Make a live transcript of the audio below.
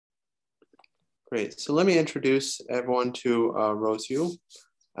Great. So let me introduce everyone to Rose Yu.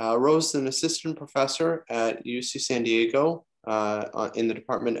 Rose is an assistant professor at UC San Diego in the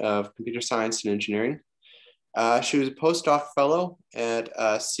Department of Computer Science and Engineering. She was a postdoc fellow at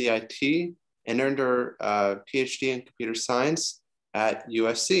CIT and earned her PhD in computer science at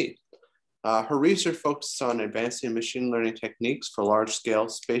USC. Her research focuses on advancing machine learning techniques for large-scale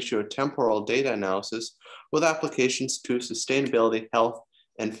spatiotemporal data analysis with applications to sustainability, health,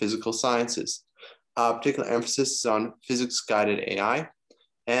 and physical sciences. Particular emphasis is on physics-guided AI,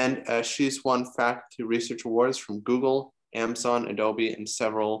 and she's won faculty research awards from Google, Amazon, Adobe, and has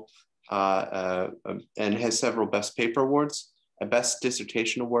several Best Paper Awards, a Best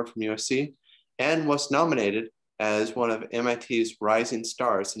Dissertation Award from USC, and was nominated as one of MIT's rising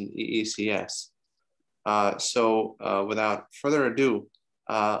stars in EECS. Without further ado,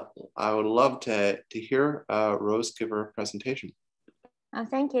 I would love to hear Rose give her presentation.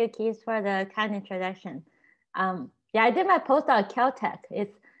 Thank you, Keith, for the kind introduction. Yeah, I did my postdoc at Caltech.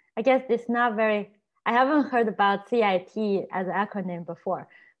 I guess it's not very, I haven't heard about CIT as an acronym before.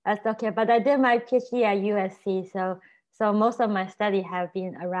 That's okay, but I did my PhD at USC, so most of my study have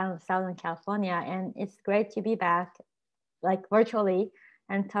been around Southern California, and it's great to be back, like virtually,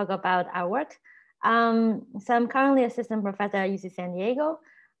 and talk about our work. So I'm currently assistant professor at UC San Diego,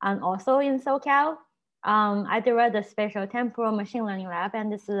 and also in SoCal. I direct the Spatiotemporal Machine Learning Lab,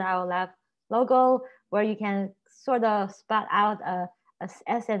 and this is our lab logo, where you can sort of spot out a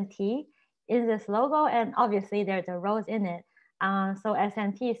SNT in this logo, and obviously there's a rows in it. So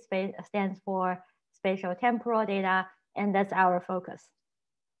SNT stands for spatiotemporal data, and that's our focus.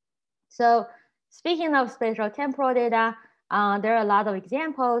 So speaking of spatiotemporal data, there are a lot of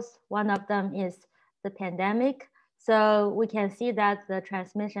examples. One of them is the pandemic. So we can see that the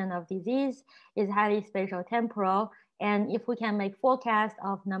transmission of disease is highly spatiotemporal. And if we can make forecasts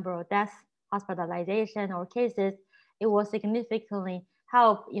of number of deaths, hospitalization, or cases, it will significantly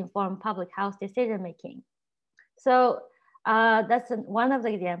help inform public health decision-making. So that's one of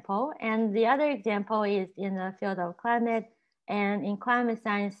the examples. And the other example is in the field of climate. And in climate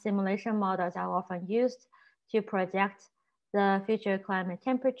science, simulation models are often used to project the future climate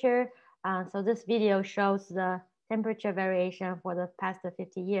temperature. So this video shows the temperature variation for the past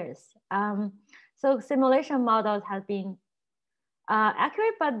 50 years. So simulation models have been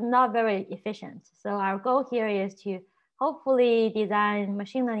accurate, but not very efficient. So our goal here is to hopefully design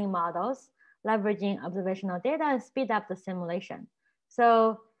machine learning models leveraging observational data and speed up the simulation.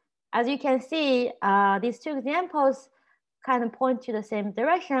 So as you can see, these two examples kind of point to the same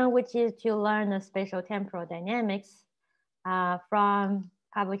direction, which is to learn the spatial-temporal dynamics from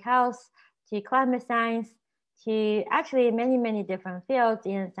public health to climate science to actually many, many different fields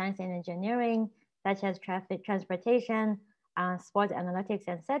in science and engineering, such as traffic transportation, sports analytics,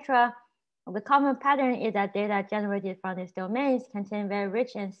 etc. The common pattern is that data generated from these domains contain very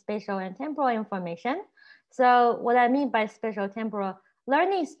rich and spatial and temporal information. So what I mean by spatial-temporal,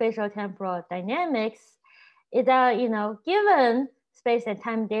 learning spatial-temporal dynamics is that, given space and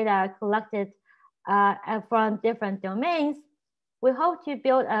time data collected from different domains, we hope to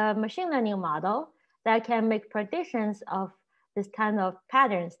build a machine learning model that can make predictions of this kind of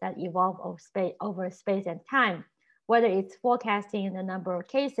patterns that evolve over space and time, whether it's forecasting the number of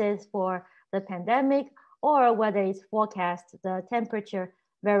cases for the pandemic, or whether it's forecast the temperature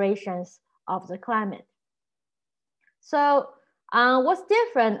variations of the climate. So what's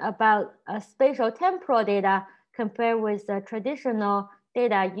different about spatial temporal data compared with the traditional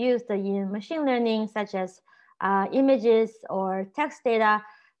data used in machine learning, such as images or text data?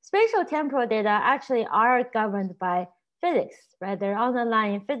 Spatial temporal data actually are governed by physics, right? They're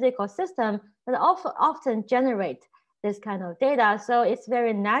underlying physical system that often generate this kind of data. So it's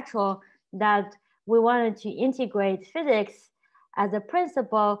very natural that we wanted to integrate physics as a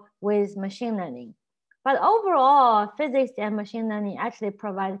principle with machine learning. But overall, physics and machine learning actually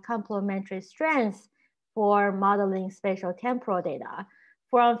provide complementary strengths for modeling spatial temporal data.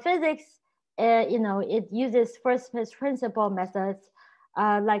 From physics, it uses first principle methods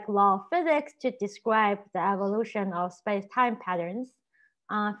like law of physics to describe the evolution of space-time patterns.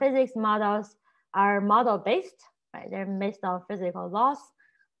 Physics models are model-based, right? They're based on physical laws.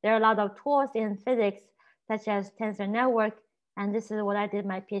 There are a lot of tools in physics, such as tensor network, and this is what I did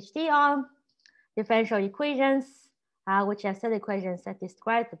my PhD on, differential equations, which are set equations that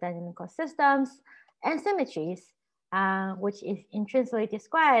describe the dynamical systems, and symmetries, which is intrinsically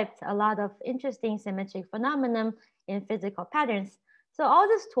described a lot of interesting symmetric phenomenon in physical patterns. So all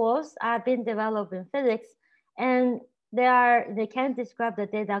these tools have been developed in physics, and they can describe the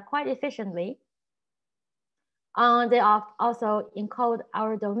data quite efficiently. They also encode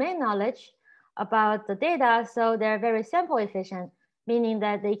our domain knowledge about the data, so they're very sample efficient, meaning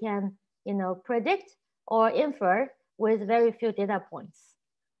that they can, predict or infer with very few data points.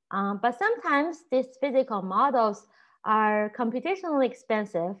 But sometimes these physical models are computationally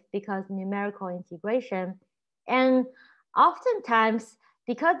expensive because numerical integration, and oftentimes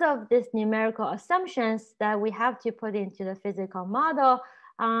because of these numerical assumptions that we have to put into the physical model,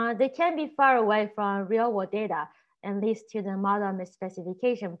 they can be far away from real world data and leads to the model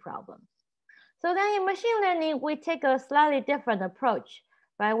misspecification problem. So then in machine learning, we take a slightly different approach,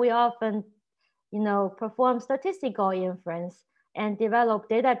 right? We often, perform statistical inference and develop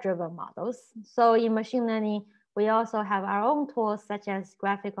data-driven models. So in machine learning, we also have our own tools such as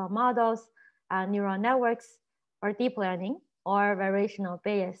graphical models, neural networks, or deep learning, or variational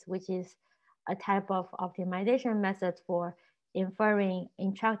Bayes, which is a type of optimization method for inferring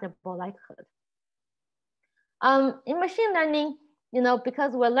intractable likelihood. In machine learning,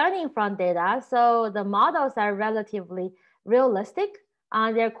 because we're learning from data, so the models are relatively realistic.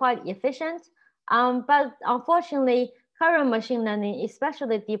 They're quite efficient. But unfortunately, current machine learning,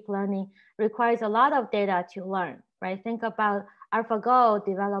 especially deep learning, requires a lot of data to learn, right? Think about AlphaGo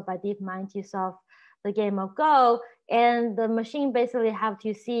developed by DeepMind to solve the game of Go, and the machine basically have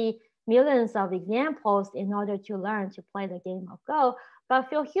to see millions of examples in order to learn to play the game of Go. But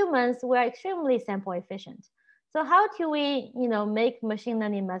for humans, we're extremely sample efficient. So how do we, make machine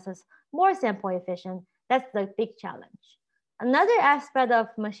learning methods more sample efficient? That's the big challenge. Another aspect of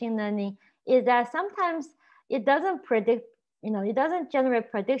machine learning is that sometimes it doesn't predict, it doesn't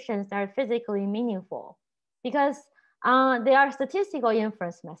generate predictions that are physically meaningful because they are statistical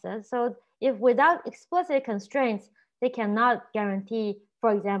inference methods. So if without explicit constraints, they cannot guarantee,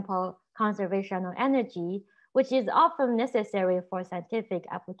 for example, conservation of energy, which is often necessary for scientific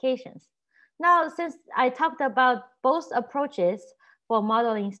applications. Now, since I talked about both approaches for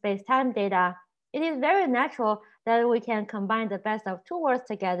modeling space-time data, it is very natural that we can combine the best of two worlds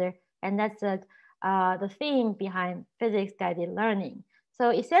together, and that's the theme behind physics-guided learning. So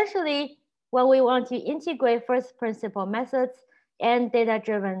essentially, when we want to integrate first principle methods and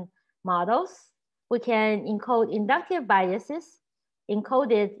data-driven models, we can encode inductive biases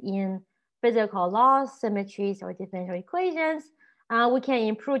encoded in physical laws, symmetries, or differential equations. We can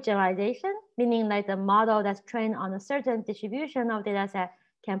improve generalization, meaning like the model that's trained on a certain distribution of data set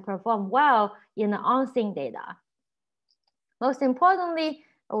can perform well in the on-scene data. Most importantly,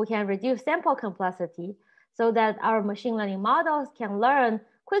 we can reduce sample complexity so that our machine learning models can learn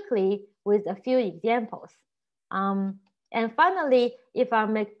quickly with a few examples. And finally, if our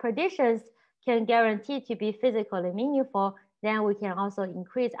predictions can guarantee to be physically meaningful, then we can also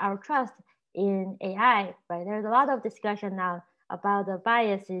increase our trust in AI, right? There's a lot of discussion now about the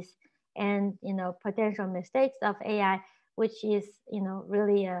biases and potential mistakes of AI, which is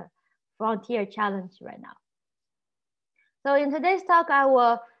really a frontier challenge right now. So in today's talk, I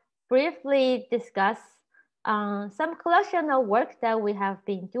will briefly discuss some collection of work that we have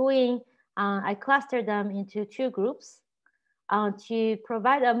been doing. I clustered them into two groups to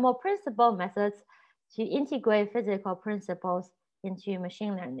provide a more principled methods to integrate physical principles into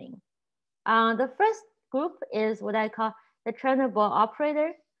machine learning. The first group is what I call the trainable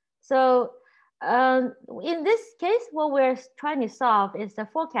operator. So in this case, what we're trying to solve is the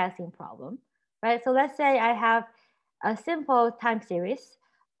forecasting problem, right? So let's say I have a simple time series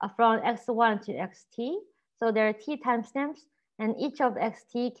from x1 to xt. So there are t timestamps, and each of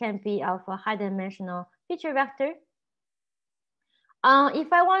xt can be of a high dimensional feature vector.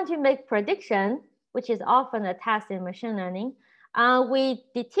 If I want to make prediction, which is often a task in machine learning, we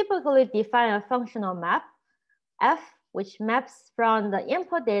typically define a functional map, f, which maps from the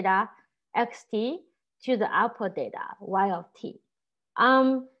input data, xt, to the output data, y of t.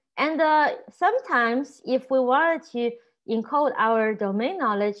 Sometimes if we wanted to encode our domain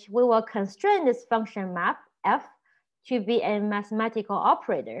knowledge, we will constrain this function map, f, to be a mathematical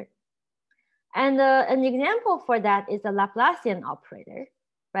operator. And an example for that is the Laplacian operator,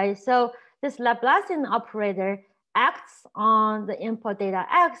 right? So this Laplacian operator acts on the input data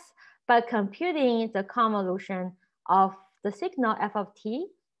x by computing the convolution of the signal f of t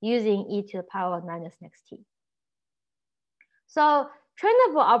using e to the power minus next t. So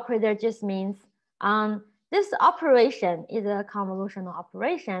trainable operator just means this operation is a convolutional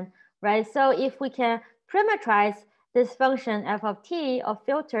operation, right? So if we can parameterize this function f of t or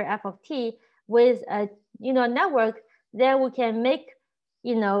filter f of t with a network, then we can make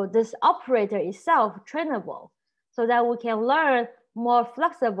this operator itself trainable, so that we can learn more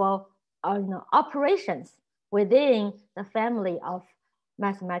flexible operations within the family of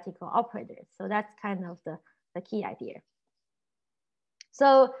mathematical operators. So that's kind of the key idea.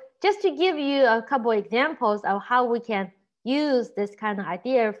 So just to give you a couple examples of how we can use this kind of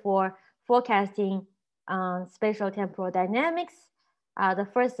idea for forecasting spatial temporal dynamics. The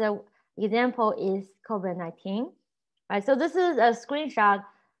first example is COVID-19. Right, so this is a screenshot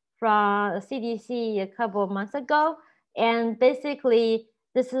from CDC a couple of months ago. And basically,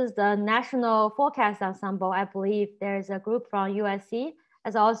 this is the National Forecast Ensemble. I believe there's a group from USC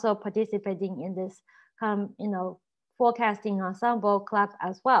that's also participating in this forecasting ensemble club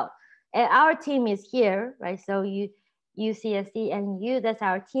as well. And our team is here, right? So UCSD and U, that's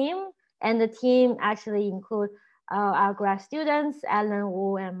our team. And the team actually include our grad students, Alan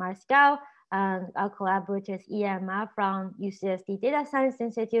Wu and Marskal, our collaborators, EMA from UCSD Data Science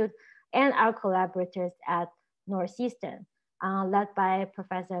Institute, and our collaborators at Northeastern, led by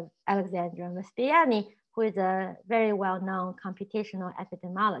Professor Alexandra Vespiani, who is a very well-known computational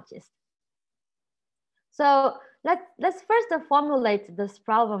epidemiologist. So let's first formulate this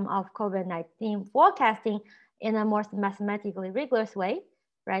problem of COVID-19 forecasting in a more mathematically rigorous way,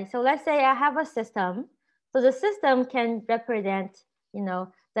 right? So let's say I have a system. So the system can represent,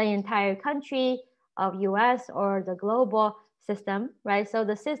 the entire country of US or the global system, right? So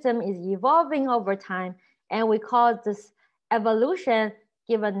the system is evolving over time, and we call this evolution,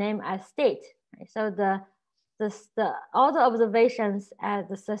 give a name as state. Right? So all the observations at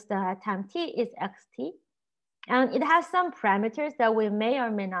the system at time t is xt, and it has some parameters that we may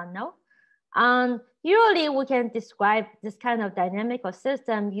or may not know. Usually we can describe this kind of dynamical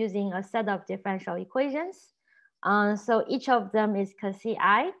system using a set of differential equations. So each of them is considered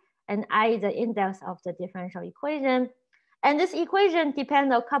I, and I is the index of the differential equation. And this equation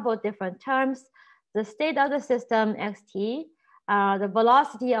depends on a couple of different terms: the state of the system, xt, the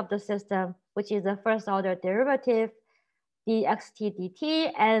velocity of the system, which is the first order derivative, the xt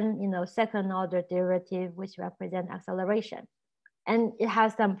dt, and second order derivative, which represent acceleration. And it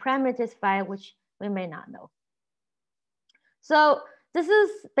has some parameters phi, which we may not know. So this is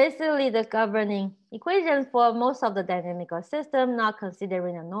basically the governing equation for most of the dynamical system, not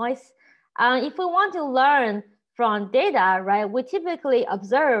considering the noise. If we want to learn from data, right, we typically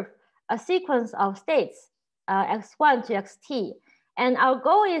observe a sequence of states, x1 to xt. And our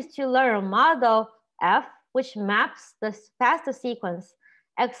goal is to learn a model f, which maps the past sequence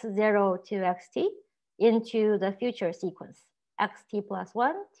x0 to xt into the future sequence xt plus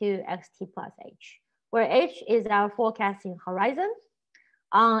 1 to xt plus h, where h is our forecasting horizon.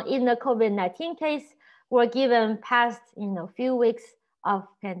 In the COVID-19 case, we're given past few weeks of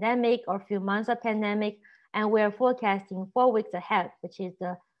pandemic or few months of pandemic, and we're forecasting 4 weeks ahead, which is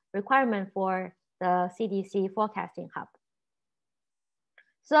the requirement for the CDC forecasting hub.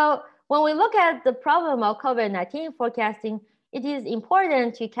 So when we look at the problem of COVID-19 forecasting, it is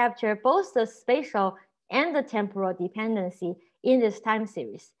important to capture both the spatial and the temporal dependency in this time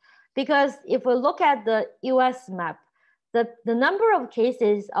series. Because if we look at the US map, the number of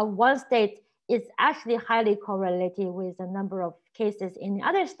cases of one state is actually highly correlated with the number of cases in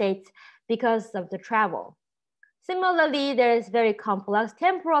other states because of the travel. Similarly, there is very complex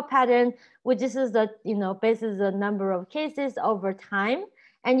temporal pattern, which is bases the number of cases over time.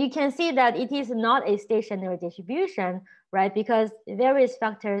 And you can see that it is not a stationary distribution, right? Because various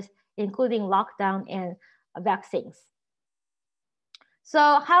factors, including lockdown and vaccines.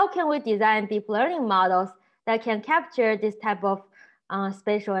 So how can we design deep learning models that can capture this type of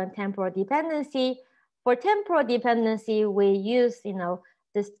spatial and temporal dependency? For temporal dependency, we use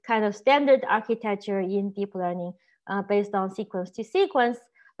this kind of standard architecture in deep learning based on sequence to sequence,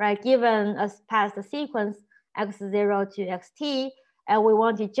 right? Given us past the sequence x0 to xt, and we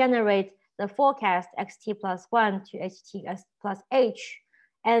want to generate the forecast xt plus 1 to ht plus h.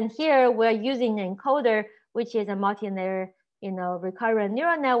 And here we're using an encoder, which is a multi-layer recurrent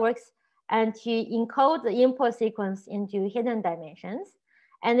neural networks, and to encode the input sequence into hidden dimensions.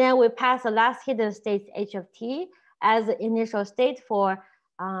 And then we pass the last hidden state h of t as the initial state for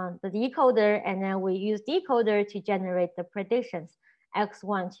the decoder, and then we use decoder to generate the predictions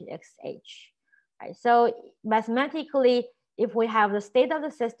x1 to xh. Right, so mathematically, if we have the state of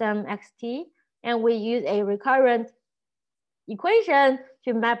the system xt, and we use a recurrent equation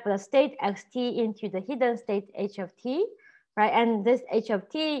to map the state xt into the hidden state h of t, right? And this h of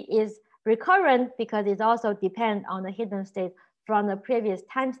t is recurrent because it also depends on the hidden state from the previous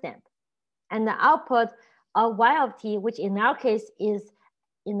timestamp. And the output of y of t, which in our case is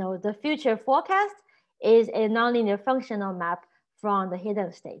the future forecast, is a nonlinear functional map from the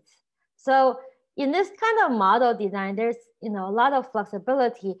hidden states. So in this kind of model design, there's a lot of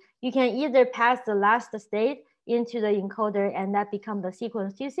flexibility. You can either pass the last state into the encoder and that becomes the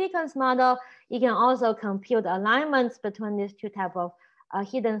sequence to sequence model. You can also compute alignments between these two type of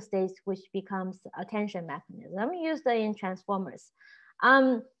hidden states, which becomes attention mechanism used in transformers.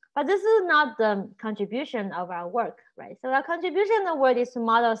 But this is not the contribution of our work, right? So our contribution of work is to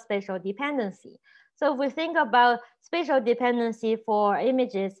model spatial dependency. So if we think about spatial dependency for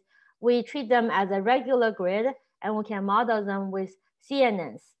images, we treat them as a regular grid and we can model them with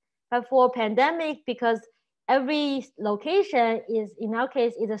CNNs. But for pandemic, because every location is, in our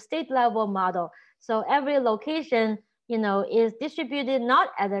case, is a state level model. So every location, is distributed not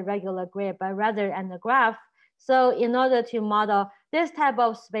as a regular grid, but rather as a graph. So in order to model this type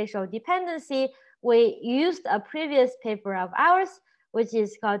of spatial dependency, we used a previous paper of ours, which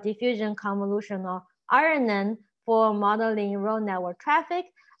is called diffusion convolutional RNN for modeling road network traffic.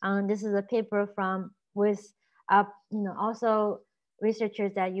 This is a paper with also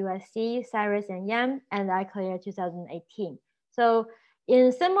researchers at USC, Cyrus and Yan, and I clear 2018. So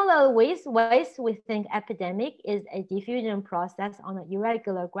in similar ways, we think epidemic is a diffusion process on an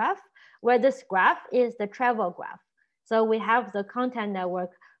irregular graph, where this graph is the travel graph. So we have the content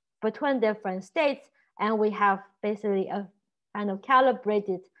network between different states, and we have basically a kind of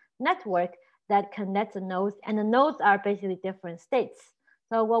calibrated network that connects the nodes, and the nodes are basically different states.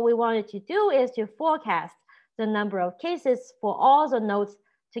 So what we wanted to do is to forecast the number of cases for all the nodes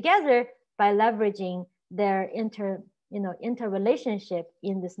together by leveraging their interrelationship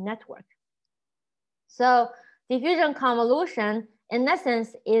in this network. So diffusion convolution, in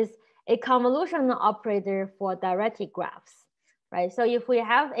essence, is a convolutional operator for directed graphs, right? So if we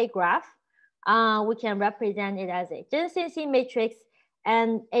have a graph, we can represent it as a density matrix,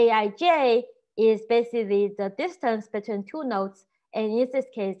 and Aij is basically the distance between two nodes, and in this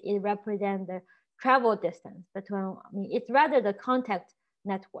case, it represents the travel distance between, it's rather the contact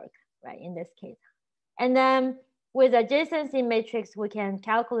network, right, in this case. And then with adjacency matrix, we can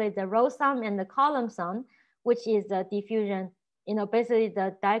calculate the row sum and the column sum, which is the diffusion, basically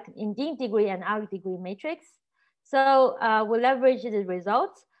the indeed degree and arc degree matrix. So we leverage the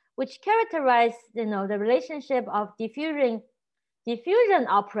results, which characterize, the relationship of diffusion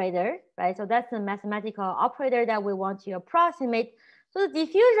operator, right? So that's the mathematical operator that we want to approximate. So the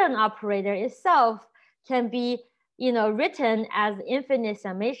diffusion operator itself can be, written as infinite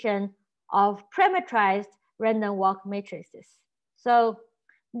summation of parameterized random walk matrices. So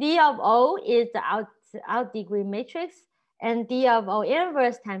D of O is the out degree matrix, and D of O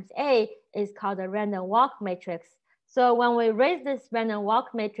inverse times A is called the random walk matrix. So when we raise this random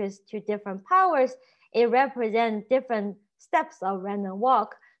walk matrix to different powers, it represents different steps of random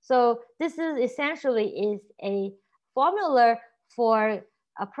walk. So this is essentially a formula for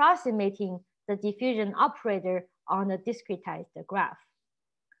approximating the diffusion operator on a discretized graph.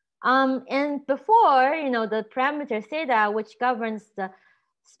 And before, the parameter theta, which governs the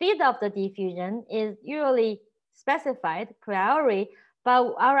speed of the diffusion, is usually specified priori.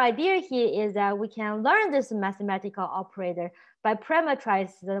 But our idea here is that we can learn this mathematical operator by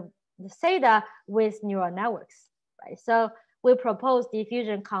parameterize the theta with neural networks, right? So we propose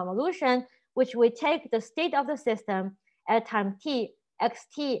diffusion convolution, which we take the state of the system at time t,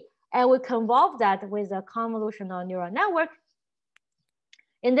 xt, and we convolve that with a convolutional neural network.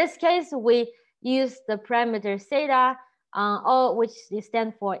 In this case, we use the parameter theta, which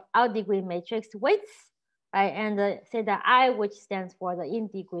stands for out degree matrix weights, right? And the theta I, which stands for the in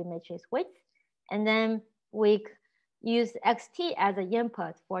degree matrix weights. And then we use xt as an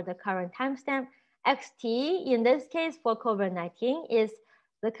input for the current timestamp. Xt, in this case for COVID-19, is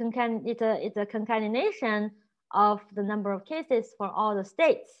it's a concatenation of the number of cases for all the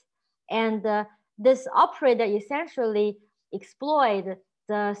states. And this operator essentially exploits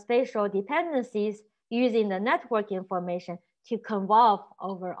the spatial dependencies using the network information to convolve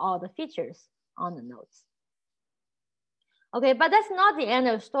over all the features on the nodes. Okay, but that's not the end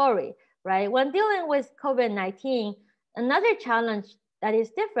of the story, right? When dealing with COVID-19, another challenge that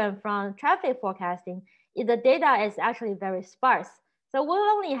is different from traffic forecasting is the data is actually very sparse. So we'll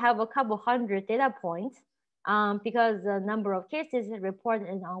only have a couple hundred data points because the number of cases is reported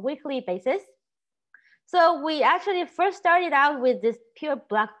on a weekly basis. So we actually first started out with this pure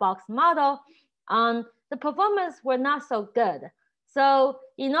black box model. The performance were not so good. So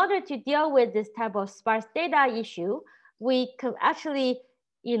in order to deal with this type of sparse data issue, we could actually,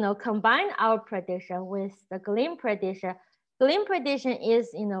 combine our prediction with the Gleam prediction. Gleam prediction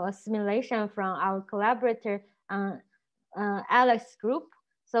is, a simulation from our collaborator Alex group.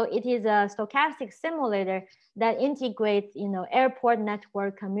 So it is a stochastic simulator that integrates, airport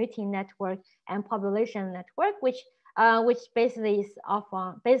network, commuting network, and population network, which basically is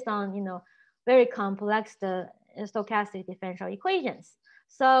often based on, very complex stochastic differential equations.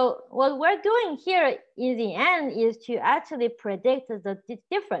 So what we're doing here in the end is to actually predict the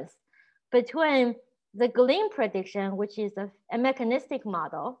difference between the Glean prediction, which is a mechanistic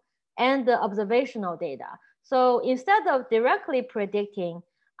model, and the observational data. So instead of directly predicting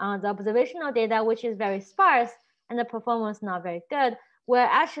the observational data, which is very sparse and the performance not very good, we're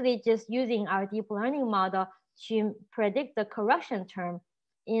actually just using our deep learning model to predict the correction term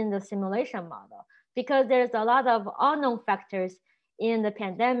in the simulation model, because there's a lot of unknown factors in the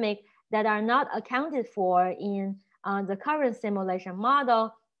pandemic that are not accounted for in the current simulation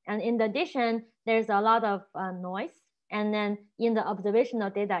model. And in addition, there's a lot of noise, and then in the observational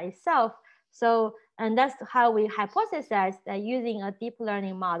data itself. So, and that's how we hypothesize that using a deep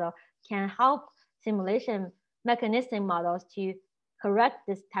learning model can help simulation mechanistic models to correct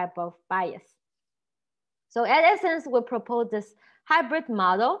this type of bias. So at essence, we propose this hybrid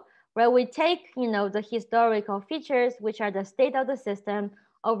model where we take, the historical features, which are the state of the system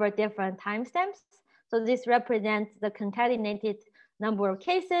over different timestamps. So this represents the concatenated number of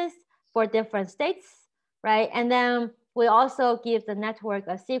cases for different states, right? And then we also give the network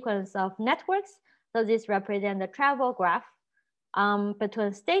a sequence of networks. So this represents the travel graph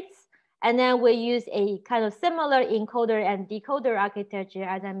between states. And then we use a kind of similar encoder and decoder architecture,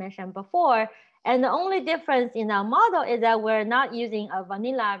 as I mentioned before. And the only difference in our model is that we're not using a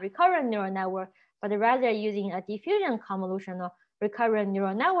vanilla recurrent neural network, but rather using a diffusion convolutional recurrent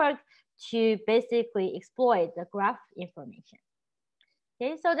neural network to basically exploit the graph information.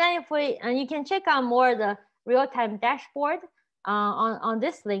 Okay, so then and you can check out more the real-time dashboard on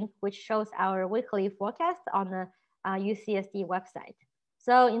this link, which shows our weekly forecast on the UCSD website.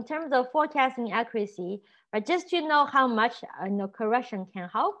 So in terms of forecasting accuracy, but just to know how much correction can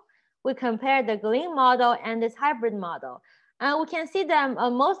help, we compare the Glean model and this hybrid model. And we can see that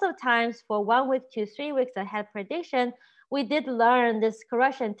most of the times for 1 week to 3 weeks ahead prediction, we did learn this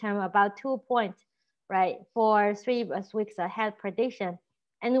correction term about 2 points, right, for 3 weeks ahead prediction.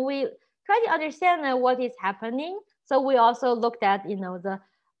 And we try to understand what is happening. So we also looked at, the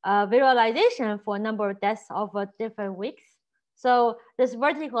visualization for number of deaths over different weeks. So this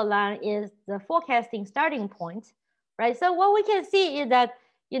vertical line is the forecasting starting point, right? So what we can see is that,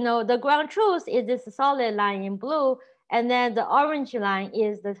 the ground truth is this solid line in blue, and then the orange line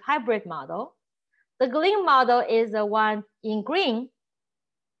is the hybrid model. The Glean model is the one in green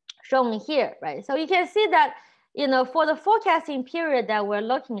shown here, right? So you can see that, for the forecasting period that we're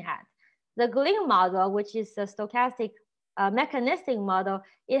looking at, the Glean model, which is a stochastic mechanistic model,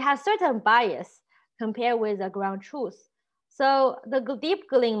 it has certain bias compared with the ground truth. So the deep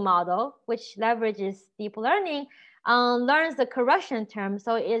Glean model, which leverages deep learning, learns the correction term,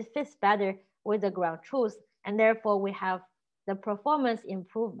 so it fits better with the ground truth, and therefore we have the performance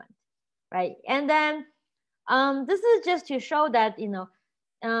improvement, right? And then this is just to show that,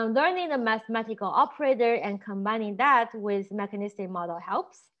 learning the mathematical operator and combining that with mechanistic model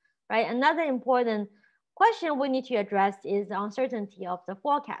helps, right? Another important question we need to address is the uncertainty of the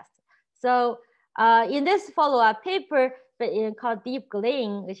forecast. So in this follow-up paper called Deep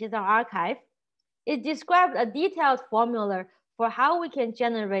Glean, which is an archive, it described a detailed formula for how we can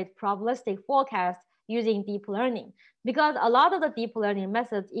generate probabilistic forecasts using deep learning, because a lot of the deep learning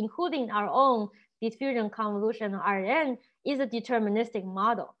methods, including our own diffusion convolution RNN, is a deterministic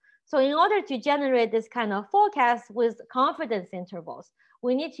model. So in order to generate this kind of forecast with confidence intervals,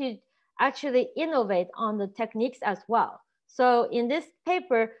 we need to actually innovate on the techniques as well. So in this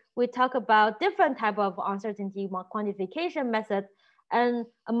paper, we talk about different type of uncertainty quantification methods, and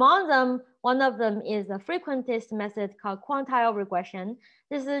among them, one of them is a frequentist method called quantile regression.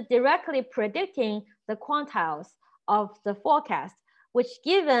 This is directly predicting the quantiles of the forecast, which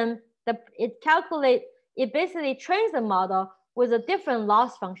given it basically trains the model with a different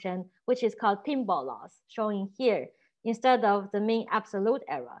loss function, which is called pinball loss, showing here, instead of the mean absolute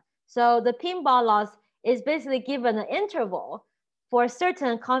error. So the pinball loss is basically given an interval for a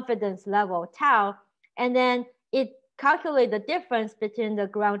certain confidence level, tau, and then it calculates the difference between the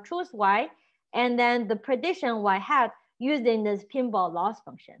ground truth y and then the prediction y hat using this pinball loss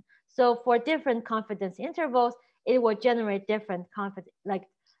function. So for different confidence intervals, it will generate different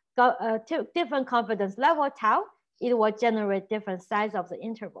different confidence level tau. It will generate different size of the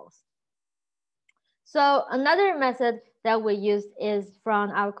intervals. So another method that we use is from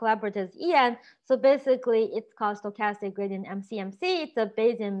our collaborators Ian. So basically it's called stochastic gradient MCMC. It's a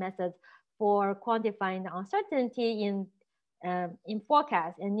Bayesian method for quantifying the uncertainty in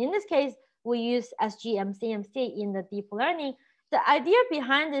forecast. And in this case, we use SGMCMC in the deep learning. The idea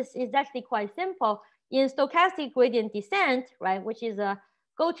behind this is actually quite simple. In stochastic gradient descent, right, which is a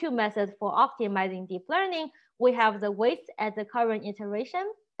go-to method for optimizing deep learning, we have the weights at the current iteration,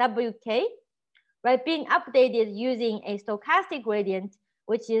 WK, right, being updated using a stochastic gradient,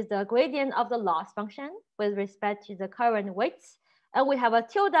 which is the gradient of the loss function with respect to the current weights. And we have a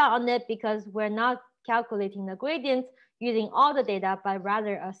tilde on it because we're not calculating the gradient using all the data, but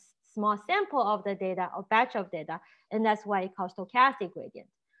rather a small sample of the data or batch of data. And that's why it's called stochastic gradient.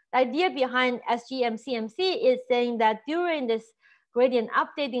 The idea behind SGM-CMC is saying that during this gradient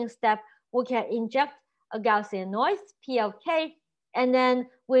updating step, we can inject a Gaussian noise, P of K, and then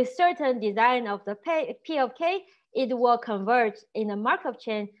with certain design of the P of K, it will converge in a Markov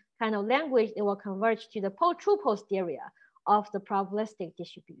chain kind of language, it will converge to the true posterior of the probabilistic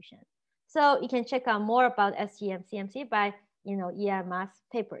distribution. So you can check out more about SGM-CMC by EMS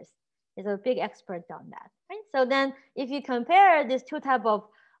papers. He's a big expert on that. Right? So then if you compare these two types of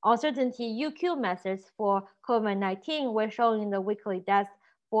uncertainty UQ methods for COVID-19, we're showing the weekly deaths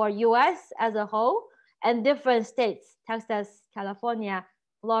for US as a whole and different states, Texas, California,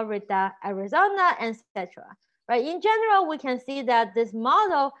 Florida, Arizona, etc. Right? In general, we can see that this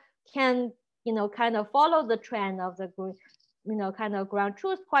model can, kind of follow the trend of the, kind of ground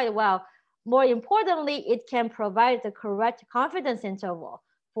truth quite well. More importantly, it can provide the correct confidence interval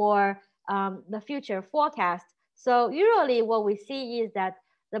for the future forecast. So usually what we see is that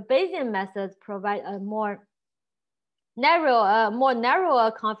the Bayesian methods provide a more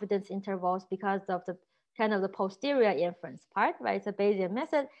narrower confidence intervals because of the kind of the posterior inference part, right? It's a Bayesian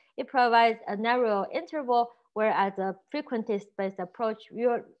method. It provides a narrow interval, whereas the frequentist-based approach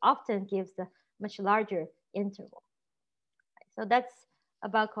often gives a much larger interval. So that's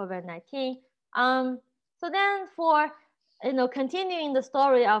about COVID-19. So then for continuing the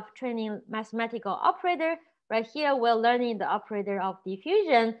story of training mathematical operator, right here we're learning the operator of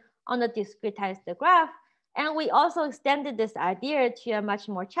diffusion on the discretized graph. And we also extended this idea to a much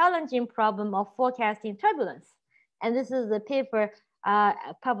more challenging problem of forecasting turbulence. And this is a paper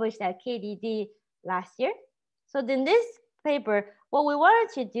published at KDD last year. So in this paper, what we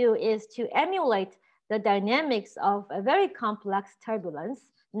wanted to do is to emulate the dynamics of a very complex turbulence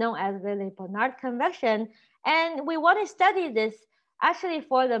known as Rayleigh-Bernard convection. And we want to study this actually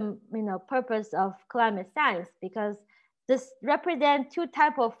for the purpose of climate science, because this represents two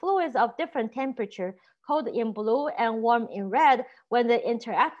types of fluids of different temperature, cold in blue and warm in red. When they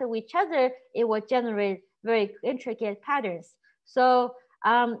interact with each other, it will generate very intricate patterns. So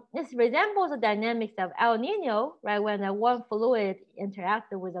this resembles the dynamics of El Nino, right? When a warm fluid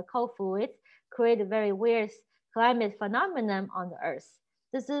interacts with a cold fluid, create a very weird climate phenomenon on the Earth.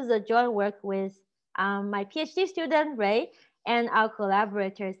 This is a joint work with my PhD student, Ray, and our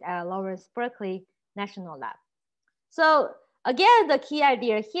collaborators at Lawrence Berkeley National Lab. So again, the key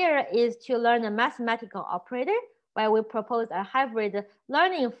idea here is to learn a mathematical operator, where we propose a hybrid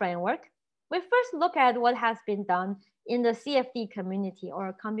learning framework. We first look at what has been done in the CFD community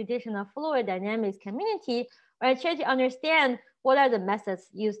or computational fluid dynamics community, where I try to understand what are the methods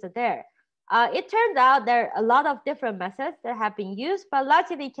used there. It turns out there are a lot of different methods that have been used, but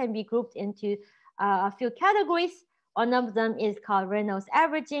largely can be grouped into a few categories. One of them is called Reynolds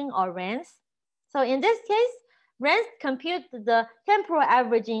averaging or RANS. So in this case, RANS compute the temporal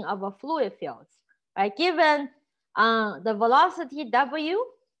averaging of a fluid fields, right? Given the velocity W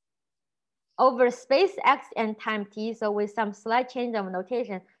over space X and time T. So with some slight change of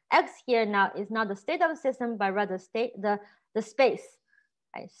notation, X here now is not the state of the system, but rather the space,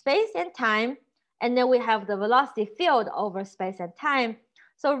 right? Space and time. And then we have the velocity field over space and time.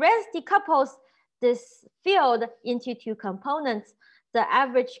 So RANS decouples this field into two components. The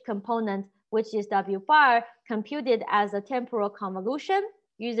average component, which is W bar, computed as a temporal convolution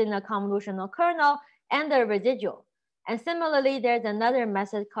using a convolutional kernel, and the residual. And similarly, there's another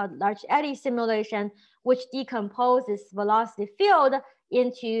method called large eddy simulation, which decomposes velocity field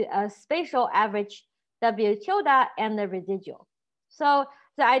into a spatial average W tilde and the residual. So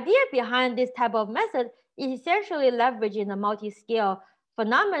the idea behind this type of method is essentially leveraging the multi-scale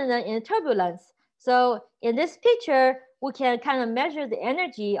phenomenon in turbulence. So in this picture, we can kind of measure the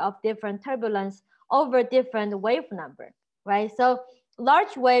energy of different turbulence over different wave number, right? So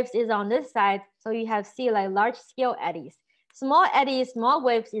large waves is on this side. So you see like large scale eddies. Small eddies, small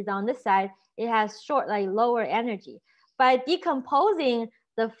waves is on this side. It has short, like lower energy. By decomposing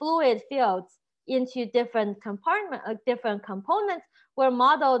the fluid fields into different components, we'll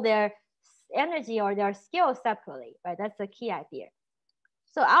model their energy or their scale separately, right? That's the key idea.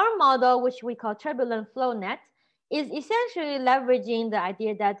 So our model, which we call turbulent flow net, is essentially leveraging the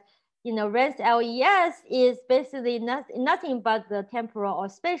idea that RANS LES is basically nothing but the temporal or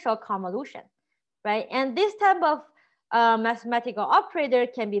spatial convolution, right? And this type of mathematical operator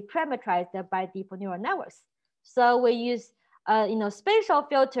can be parameterized by deep neural networks. So we use spatial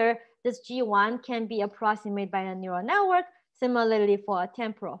filter. This G1 can be approximated by a neural network. Similarly for a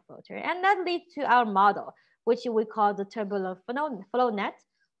temporal filter, and that leads to our model, which we call the turbulent flow net.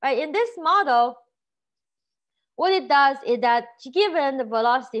 Right? In this model, what it does is that given the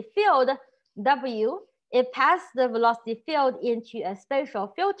velocity field W, it passes the velocity field into a spatial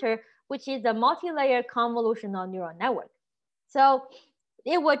filter, which is a multi-layer convolutional neural network. So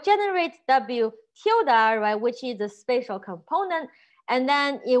it will generate W tilde, right, which is the spatial component, and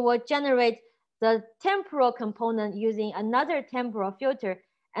then it will generate the temporal component using another temporal filter.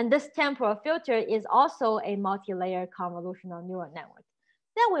 And this temporal filter is also a multi-layer convolutional neural network.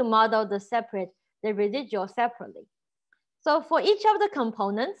 Then we model the residual separately. So for each of the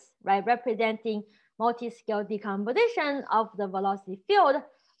components, right, representing multi-scale decomposition of the velocity field,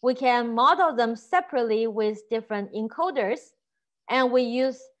 we can model them separately with different encoders. And we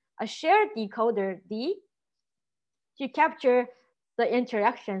use a shared decoder D to capture the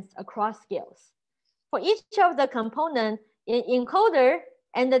interactions across scales. For each of the component encoder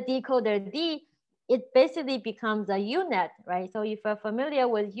and the decoder D, it basically becomes a UNet, right? So if you're familiar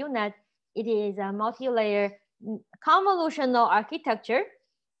with UNet, it is a multi-layer convolutional architecture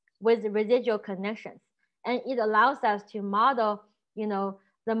with residual connections. And it allows us to model,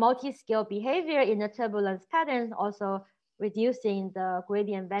 the multi-scale behavior in the turbulence patterns, also reducing the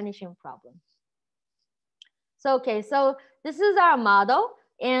gradient vanishing problem. So, okay, so this is our model,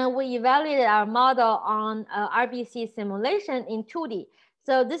 and we evaluated our model on RBC simulation in 2D.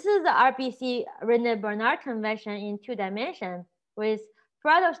 So this is the RBC Raynaud-Bernard convection in 2 dimensions with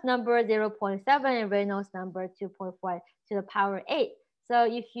Pareto's number 0.7 and Reynolds number 2.5 to the power 8. So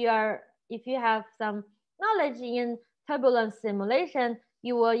if you have some knowledge in turbulence simulation,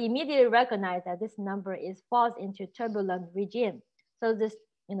 you will immediately recognize that this number falls into turbulent regime. So this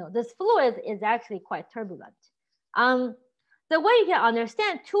fluid is actually quite turbulent. The way you can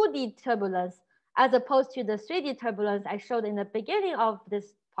understand 2D turbulence as opposed to the 3D turbulence I showed in the beginning of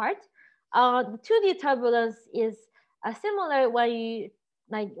this part, 2D turbulence is similar when you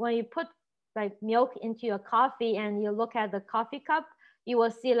put like milk into your coffee and you look at the coffee cup, you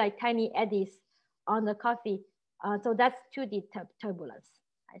will see like tiny eddies on the coffee. So that's 2D turbulence.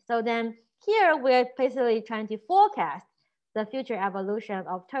 Right? So then here we're basically trying to forecast the future evolution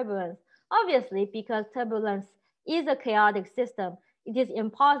of turbulence. Obviously, because turbulence is a chaotic system, it is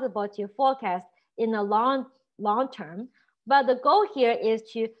impossible to forecast in the long term. But the goal here is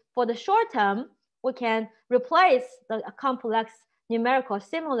for the short term, we can replace the complex numerical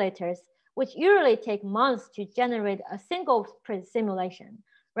simulators, which usually take months to generate a single simulation,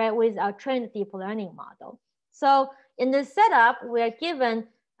 right, with a trained deep learning model. So in this setup, we are given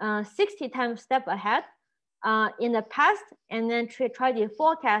 60 times step ahead in the past, and then try to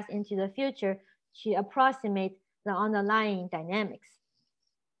forecast into the future to approximate the underlying dynamics.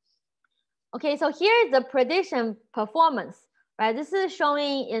 Okay, so here is the prediction performance, right? This is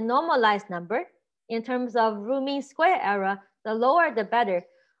showing a normalized number in terms of root mean square error. The lower, the better,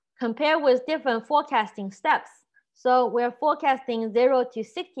 compared with different forecasting steps. So we're forecasting 0 to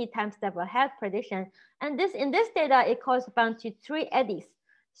 60 times step ahead prediction. And in this data, it corresponds to 3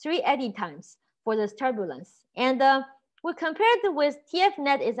 eddy times for this turbulence. And we compared with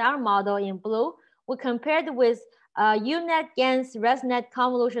TFNet is our model in blue. We compared with UNet, GANS, ResNet,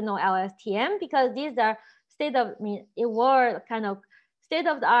 convolutional LSTM, because these are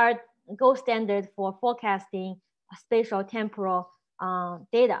state-of-the-art gold standard for forecasting spatial temporal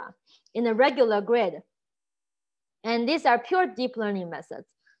data in a regular grid. And these are pure deep learning methods.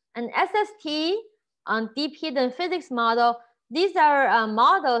 And SST on deep hidden physics model, these are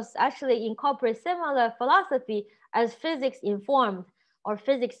models actually incorporate similar philosophy as physics informed or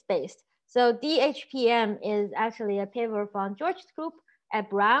physics based. So DHPM is actually a paper from George's group at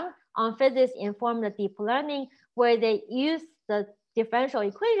Brown on physics informed deep learning, where they use the differential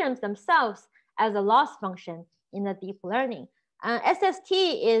equations themselves as a loss function in the deep learning. SST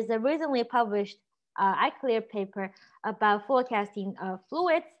is a recently published iClear paper about forecasting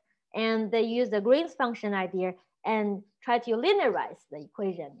fluids, and they use the Green's function idea and try to linearize the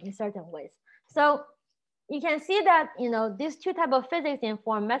equation in certain ways. So you can see that these two types of physics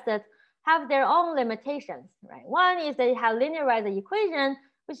informed methods have their own limitations, right? One is they have linearized the equation,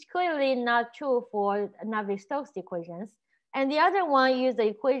 which is clearly not true for Navier-Stokes equations. And the other one use the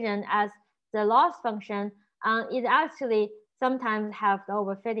equation as the loss function. It actually sometimes have the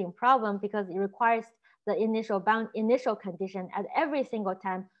overfitting problem because it requires the initial condition at every single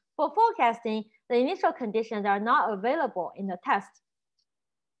time. For forecasting, the initial conditions are not available in the test.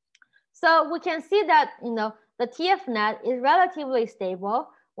 So we can see that the TFNet is relatively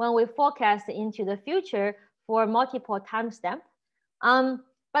stable when we forecast into the future for multiple timestamp.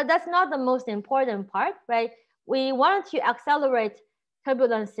 But that's not the most important part, right? We want to accelerate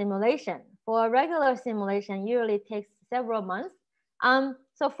turbulence simulation. For a regular simulation, usually takes several months.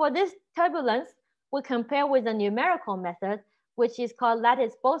 So for this turbulence, we compare with the numerical method, which is called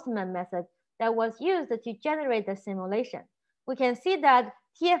lattice-Boltzmann method, that was used to generate the simulation. We can see that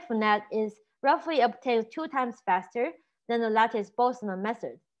TFNet is roughly obtained 2 times faster than the lattice-Boltzmann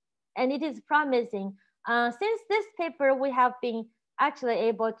method. And it is promising. Since this paper, we have been actually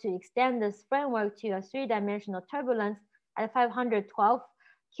able to extend this framework to a 3-dimensional turbulence at 512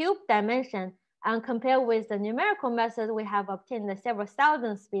 cube dimension. And compared with the numerical method, we have obtained a several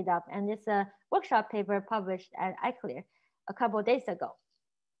thousand speed up. And it's a workshop paper published at ICLR a couple of days ago.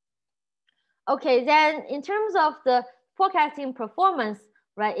 Okay, then in terms of the forecasting performance,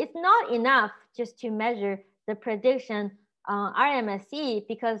 right, it's not enough just to measure the prediction RMSE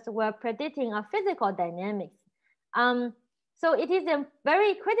because we're predicting a physical dynamics. So it is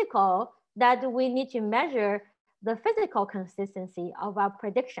very critical that we need to measure the physical consistency of our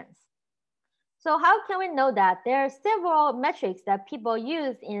predictions. So how can we know that? There are several metrics that people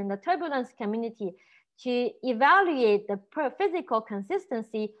use in the turbulence community to evaluate the physical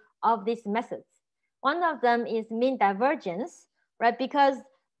consistency of these methods. One of them is mean divergence, right? Because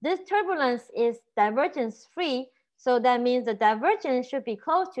this turbulence is divergence free, so that means the divergence should be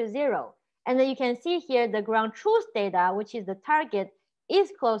close to 0. And then you can see here the ground truth data, which is the target,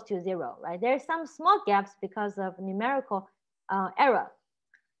 is close to 0, right? There are some small gaps because of numerical error.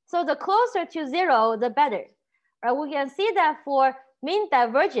 So the closer to 0, the better. Right? We can see that for mean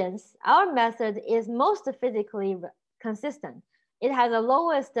divergence, our method is most physically consistent. It has the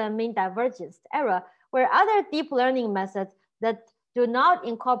lowest mean divergence error, where other deep learning methods that do not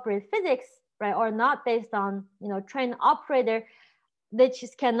incorporate physics, right, or not based on trained operator, they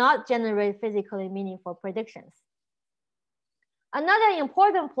just cannot generate physically meaningful predictions. Another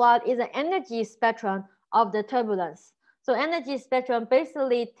important plot is the energy spectrum of the turbulence. So energy spectrum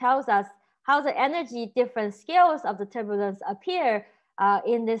basically tells us how the energy different scales of the turbulence appear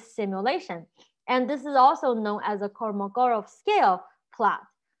in this simulation. And this is also known as a Kolmogorov scale plot,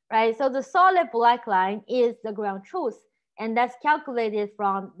 right? So the solid black line is the ground truth, and that's calculated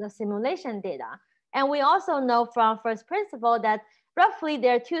from the simulation data. And we also know from first principle that roughly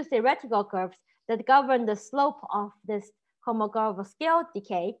there are 2 theoretical curves that govern the slope of this Kolmogorov scale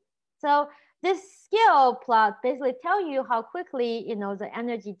decay. So this scale plot basically tells you how quickly the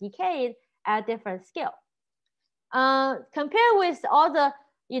energy decayed at different scale. Compared with all the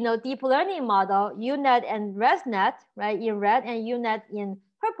deep learning model, UNet and ResNet, right, in red and UNet in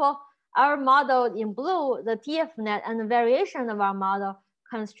purple, our model in blue, the TFNet, and the variation of our model,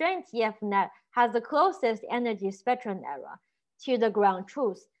 constrained TFNet, has the closest energy spectrum error to the ground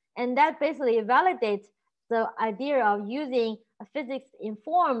truth. And that basically validates the idea of using a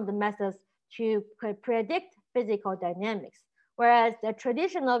physics-informed methods to predict physical dynamics, whereas the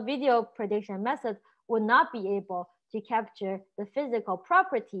traditional video prediction method would not be able to capture the physical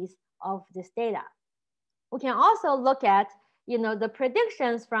properties of this data. We can also look at the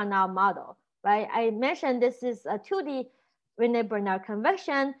predictions from our model, right? I mentioned this is a 2D Rene-Bernard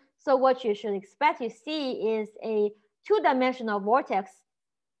convection. So what you should expect to see is a 2-dimensional vortex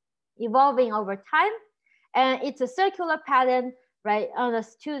evolving over time. And it's a circular pattern, right, on a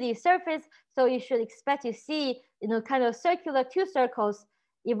 2D surface. So you should expect to see, kind of circular 2 circles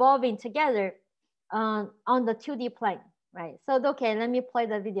evolving together on the 2D plane, right? So, okay, let me play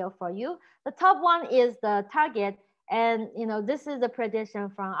the video for you. The top one is the target. And, this is the prediction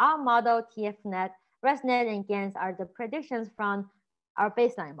from our model, TFNet, ResNet, and GANs are the predictions from our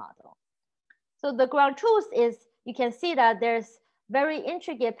baseline model. So the ground truth is, you can see that there's very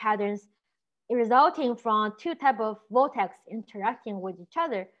intricate patterns resulting from 2 types of vortex interacting with each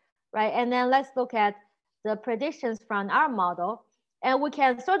other, right? And then let's look at the predictions from our model. And we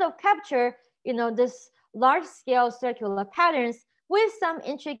can sort of capture, this large scale circular patterns with some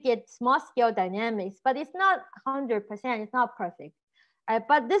intricate small scale dynamics, but it's not 100%, it's not perfect.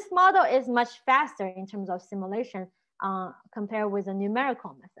 But this model is much faster in terms of simulation compared with the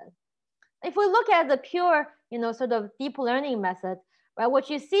numerical method. If we look at the pure, sort of deep learning method, right, what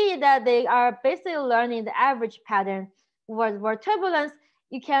you see is that they are basically learning the average pattern. For turbulence,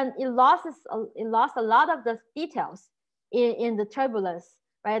 it lost a lot of the details in the turbulence,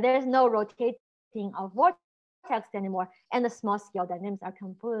 right? There's no rotating of vortex anymore, and the small scale dynamics are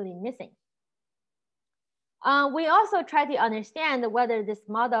completely missing. We also try to understand whether this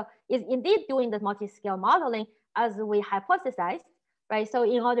model is indeed doing the multi-scale modeling as we hypothesized, right? So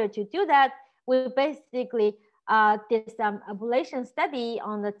in order to do that, we basically did some ablation study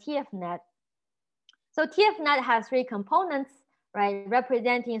on the TFNet. So TF-net has three components, right,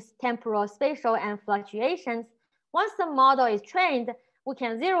 representing temporal, spatial, and fluctuations. Once the model is trained, we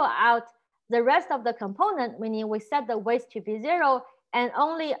can zero out the rest of the component, meaning we set the weights to be zero and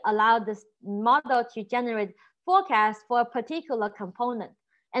only allow this model to generate forecasts for a particular component.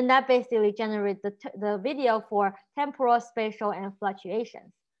 And that basically generates the video for temporal, spatial, and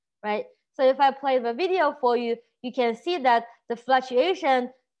fluctuations, right? So if I play the video for you, you can see that the fluctuation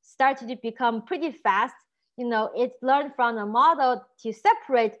started to become pretty fast. It learned from the model to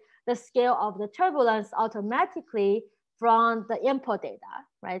separate the scale of the turbulence automatically from the input data,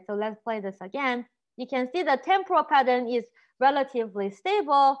 right? So let's play this again. You can see the temporal pattern is relatively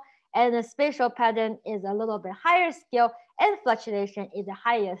stable and the spatial pattern is a little bit higher scale and fluctuation is a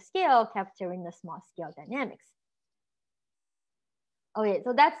higher scale, capturing the small scale dynamics. Okay,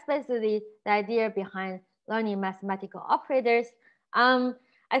 so that's basically the idea behind learning mathematical operators.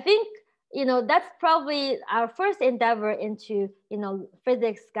 I think that's probably our first endeavor into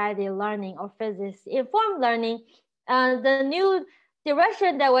physics guided learning or physics informed learning. The new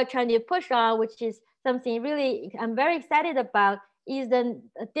direction that we're trying to push on, which is something really I'm very excited about, is a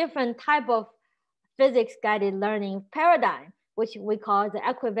different type of physics guided learning paradigm, which we call the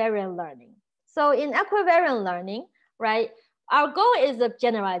equivariant learning. So in equivariant learning, right, our goal is the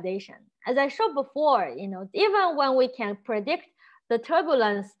generalization. As I showed before, even when we can predict the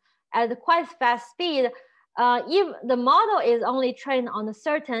turbulence at quite fast speed, if the model is only trained on a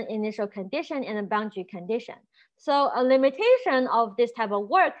certain initial condition and a boundary condition. So a limitation of this type of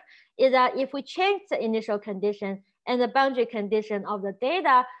work is that if we change the initial condition and the boundary condition of the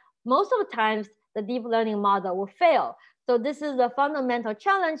data, most of the times the deep learning model will fail. So this is a fundamental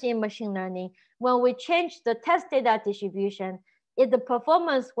challenge in machine learning. When we change the test data distribution, the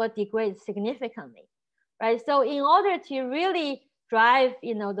performance will degrade significantly, right? So in order to really drive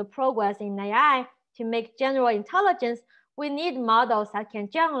the progress in AI to make general intelligence, we need models that can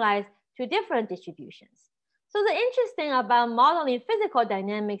generalize to different distributions. So the interesting about modeling physical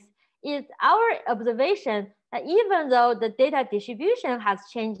dynamics is our observation that even though the data distribution has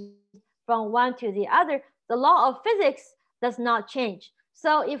changed from one to the other, the law of physics does not change.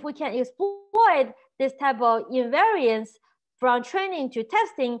 So if we can exploit this type of invariance from training to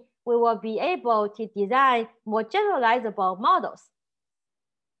testing, we will be able to design more generalizable models.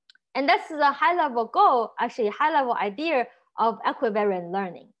 And that's the high-level goal, actually high-level idea of equivariant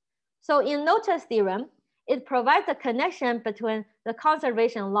learning. So in Noether's theorem, it provides a connection between the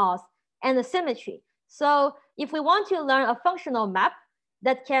conservation laws and the symmetry. So if we want to learn a functional map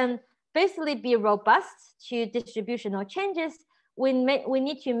that can basically be robust to distributional changes, we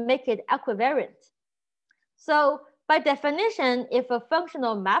need to make it equivariant. So by definition, if a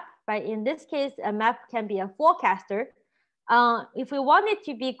functional map, right, in this case, a map can be a forecaster. If we want it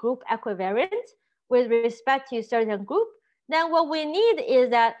to be group equivariant with respect to a certain group, then what we need is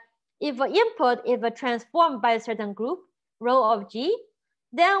that if an input is transformed by a certain group, rho of G,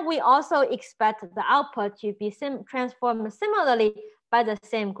 then we also expect the output to be transformed similarly by the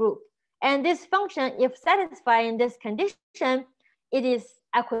same group. And this function, if satisfying this condition, it is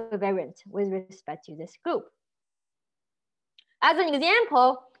equivariant with respect to this group. As an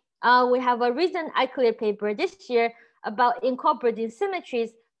example, we have a recent ICLR paper this year about incorporating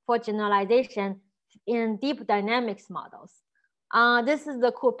symmetries for generalization in deep dynamics models. This is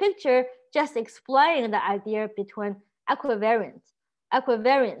the cool picture just explaining the idea between equivariance.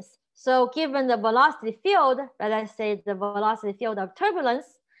 So given the velocity field, let's say the velocity field of turbulence,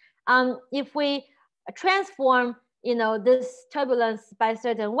 if we transform this turbulence by a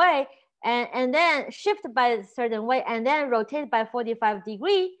certain way and then shift by a certain way and then rotate by 45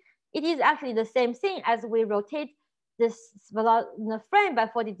 degrees, it is actually the same thing as we rotate this frame by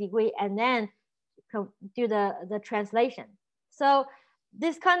 40 degrees and then do the translation. So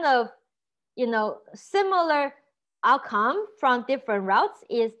this kind of similar outcome from different routes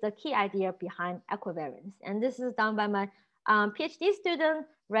is the key idea behind equivariance. And this is done by my PhD student,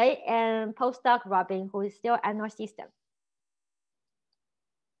 Ray, and postdoc Robin, who is still at Northeastern.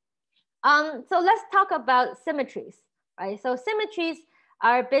 So let's talk about symmetries, right? So symmetries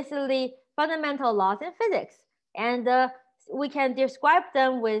are basically fundamental laws in physics. And we can describe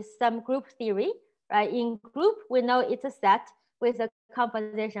them with some group theory, right? In group, we know it's a set with a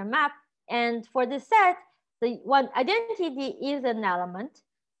composition map. And for this set, the one identity is an element.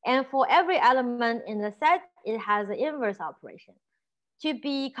 And for every element in the set, it has an inverse operation. To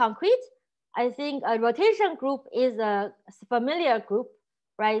be concrete, I think a rotation group is a familiar group,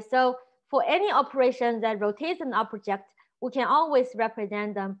 right? So for any operation that rotates an object, we can always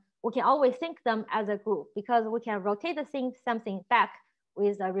represent them. We can always think them as a group because we can rotate something back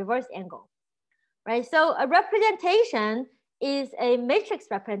with a reverse angle. right? So a representation is a matrix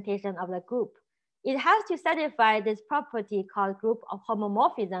representation of the group. It has to satisfy this property called group of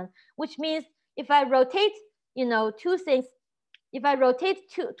homomorphism, which means if I rotate, two things, if I rotate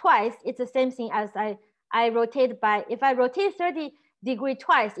twice, it's the same thing as I rotate by, if I rotate 30 degrees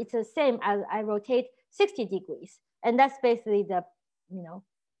twice, it's the same as I rotate 60 degrees. And that's basically the,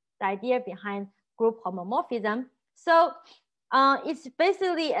 the idea behind group homomorphism. So it's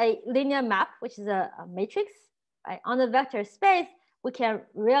basically a linear map, which is a matrix, right? On the vector space, we can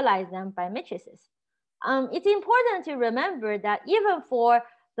realize them by matrices. It's important to remember that even for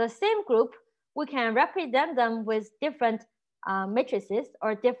the same group, we can represent them with different matrices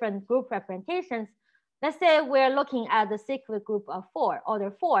or different group representations. Let's say we're looking at the cyclic group of 4,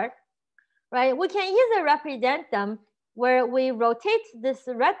 order 4, right? We can either represent them where we rotate this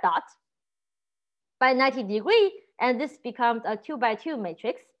red dot by 90 degrees, and this becomes a 2 by 2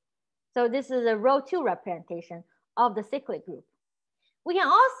 matrix. So this is a row 2 representation of the cyclic group. We can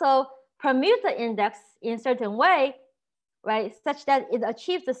also permute the index in a certain way, right, such that it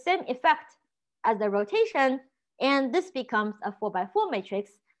achieves the same effect as the rotation, and this becomes a 4 by 4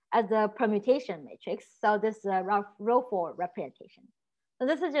 matrix as the permutation matrix. So this is a row 4 representation. So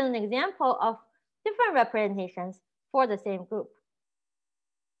this is just an example of different representations for the same group.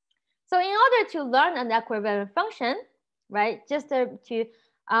 So in order to learn an equivalent function, right, just to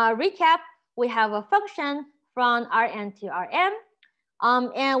recap, we have a function from Rn to Rm,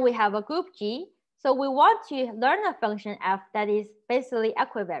 and we have a group G. So we want to learn a function f that is basically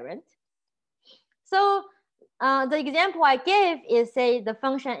equivariant. So the example I gave is, say the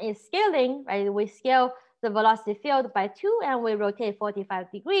function is scaling, right? We scale the velocity field by 2 and we rotate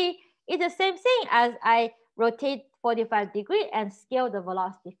 45 degrees. It's the same thing as I rotate 45 degrees and scale the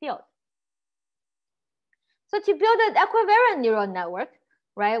velocity field. So to build an equivariant neural network,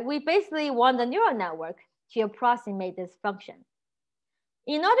 right, we basically want the neural network to approximate this function.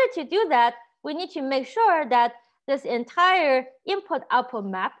 In order to do that, we need to make sure that this entire input-output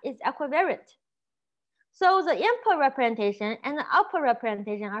map is equivariant. So the input representation and the output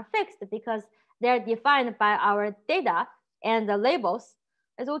representation are fixed because they're defined by our data and the labels.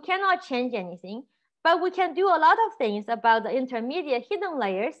 So we cannot change anything, but we can do a lot of things about the intermediate hidden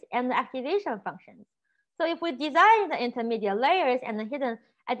layers and the activation functions. So if we design the intermediate layers and the hidden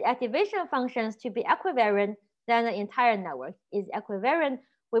activation functions to be equivariant, then the entire network is equivariant.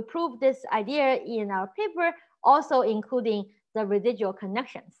 We prove this idea in our paper, also including the residual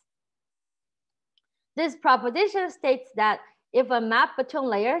connections. This proposition states that if a map between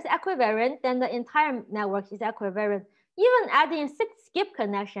layers is equivariant, then the entire network is equivariant. Even adding 6 skip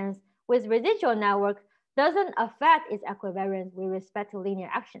connections with residual network doesn't affect its equivariance with respect to linear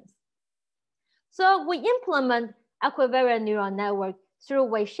actions. So we implement equivariant neural network through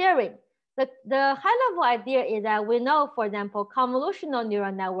weight sharing. The high-level idea is that we know, for example, convolutional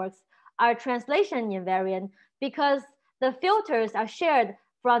neural networks are translation invariant because the filters are shared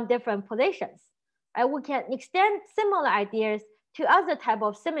from different positions. We can extend similar ideas to other type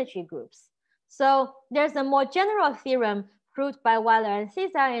of symmetry groups. So there's a more general theorem proved by Weiler and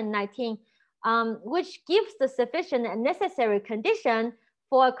Caesar in 19, which gives the sufficient and necessary condition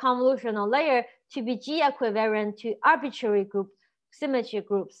for a convolutional layer to be G equivalent to arbitrary group symmetry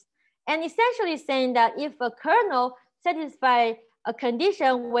groups. And essentially saying that if a kernel satisfies a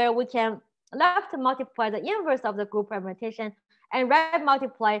condition where we can left multiply the inverse of the group representation and right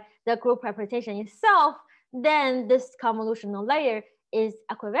multiply the group representation itself, then this convolutional layer is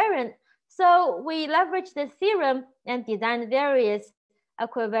equivariant. So we leverage this theorem and design various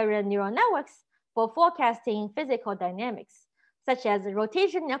equivariant neural networks for forecasting physical dynamics, such as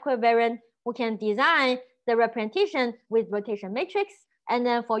rotation equivariant. We can design the representation with rotation matrix. And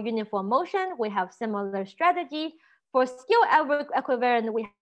then for uniform motion, we have similar strategy. For scale equivariant, we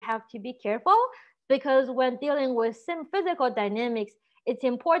have to be careful because when dealing with some physical dynamics, it's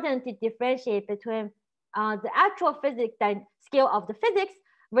important to differentiate between the actual scale of the physics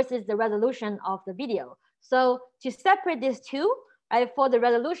versus the resolution of the video. So to separate these two, right, for the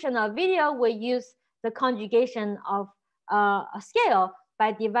resolution of video, we use the conjugation of a scale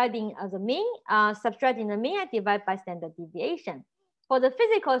by dividing the mean, subtracting the mean and divide by standard deviation. For the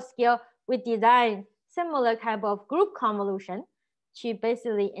physical scale, we design similar type of group convolution to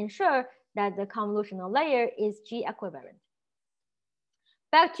basically ensure that the convolutional layer is G equivalent.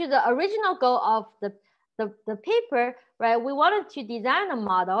 Back to the original goal of the paper, right? We wanted to design a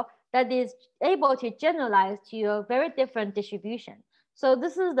model that is able to generalize to a very different distribution. So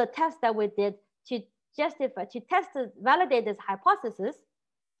this is the test that we did to validate this hypothesis.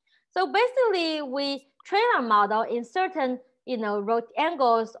 So basically, we train our model in certain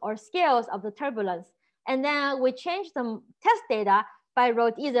angles or scales of the turbulence. And then we change the test data by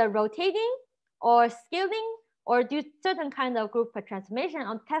either rotating or scaling or do certain kind of group transformation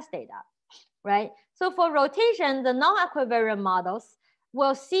on test data, right? So for rotation, the non-equivariant models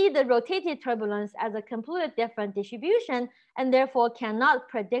will see the rotated turbulence as a completely different distribution and therefore cannot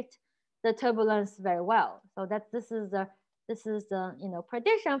predict the turbulence very well. So this is the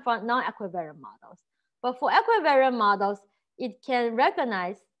prediction for non-equivariant models. But for equivariant models, it can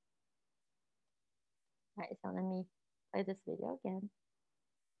recognize. All right, so let me play this video again.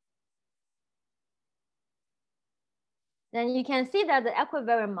 Then you can see that the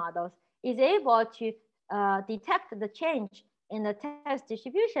equivariant models is able to detect the change in the test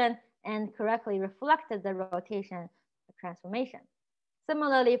distribution and correctly reflect the rotation transformation.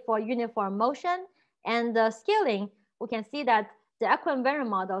 Similarly, for uniform motion and the scaling, we can see that the equivariant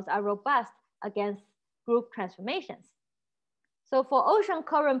models are robust against group transformations. So for ocean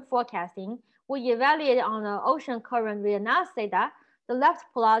current forecasting, we evaluate on the ocean current reanalysis data. The left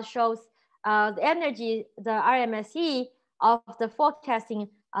plot shows the energy, the RMSE of the forecasting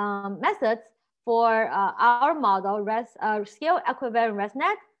methods for our model, scale equivariant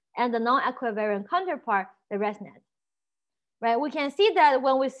ResNet, and the non-equivariant counterpart, the ResNet. Right? We can see that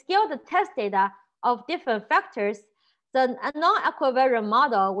when we scale the test data of different factors, the non-equivariant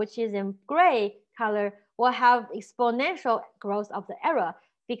model, which is in gray color, will have exponential growth of the error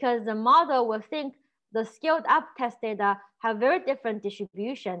because the model will think the scaled up test data have very different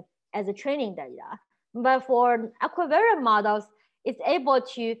distribution as the training data. But for equivariant models, it's able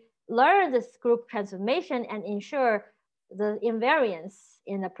to learn this group transformation and ensure the invariance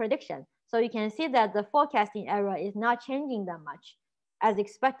in the prediction. So you can see that the forecasting error is not changing that much as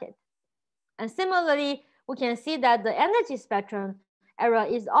expected. And similarly, we can see that the energy spectrum error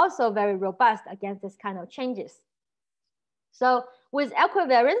is also very robust against this kind of changes. So with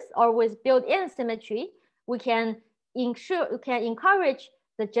equivariance or with built-in symmetry, we can encourage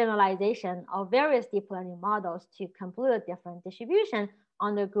the generalization of various deep learning models to complete a different distribution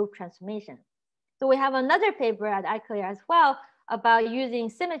on the group transformation. So we have another paper at iClear as well about using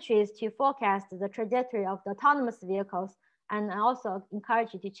symmetries to forecast the trajectory of the autonomous vehicles, and I also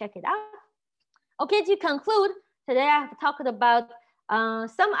encourage you to check it out. Okay, to conclude, today I have talked about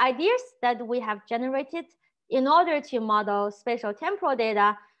some ideas that we have generated in order to model spatial temporal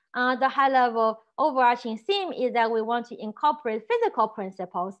data. The high-level overarching theme is that we want to incorporate physical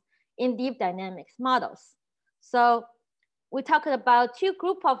principles in deep dynamics models. So we talked about two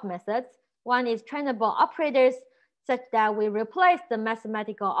groups of methods. One is trainable operators, such that we replace the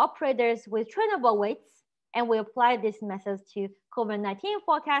mathematical operators with trainable weights, and we apply these methods to COVID-19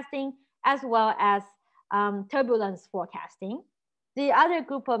 forecasting as well as turbulence forecasting. The other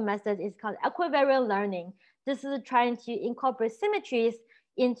group of methods is called equivariant learning. This is trying to incorporate symmetries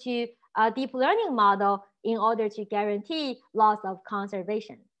into a deep learning model in order to guarantee loss of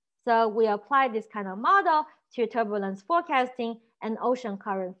conservation. So we apply this kind of model to turbulence forecasting and ocean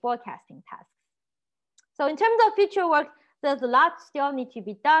current forecasting tasks. So in terms of future work, there's a lot still need to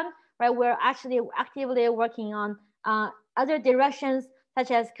be done, right? We're actually actively working on other directions,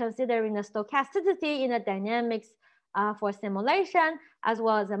 such as considering the stochasticity in the dynamics for simulation, as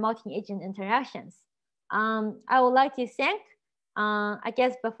well as the multi-agent interactions. I would like to thank, I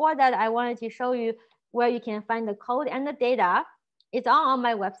guess before that, I wanted to show you where you can find the code and the data. It's all on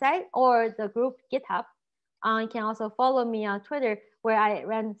my website or the group GitHub. You can also follow me on Twitter, where I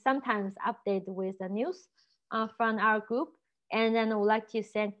sometimes update with the news from our group. And then I would like to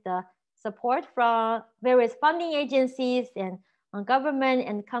thank the support from various funding agencies and government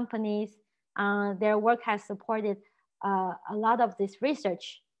and companies. Their work has supported a lot of this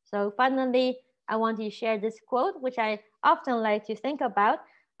research. So finally, I want to share this quote, which I often like to think about.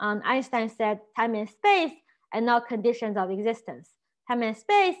 Einstein said, "Time and space are not conditions of existence. Time and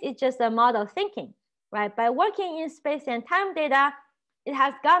space is just a model thinking." Right? By working in space and time data, it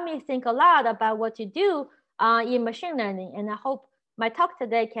has got me think a lot about what to do in machine learning. And I hope my talk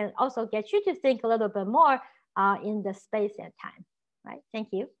today can also get you to think a little bit more in the space and time, right?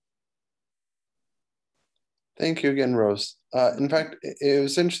 Thank you. Thank you again, Rose. In fact, it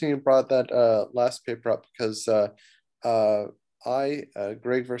was interesting you brought that last paper up because Greg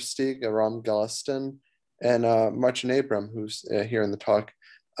Versteeg, Ram Gilliston, and Martin Abram, who's here in the talk,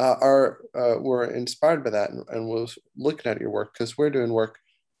 were inspired by that and was looking at your work because we're doing work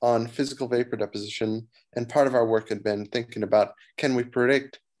on physical vapor deposition, and part of our work had been thinking about, can we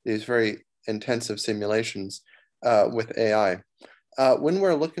predict these very intensive simulations with AI? When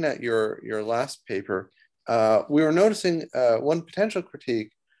we're looking at your last paper, we were noticing one potential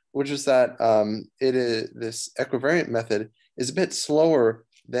critique which is that this equivariant method is a bit slower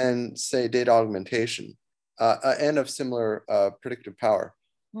than, say, data augmentation, and of similar predictive power,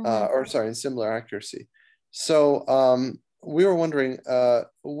 or sorry, in similar accuracy. So we were wondering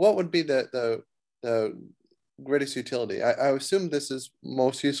what would be the greatest utility. I assume this is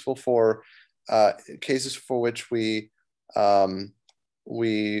most useful for cases for which we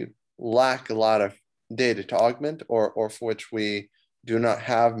lack a lot of data to augment, or for which we do not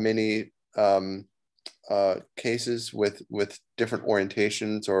have many cases with different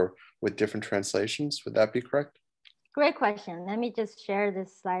orientations or with different translations. Would that be correct? Great question. Let me just share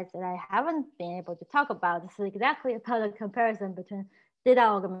this slide that I haven't been able to talk about. This is exactly about the comparison between data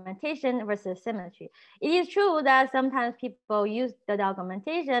augmentation versus symmetry. It is true that sometimes people use data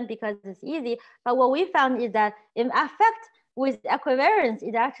augmentation because it's easy, but what we found is that in effect with equivariance,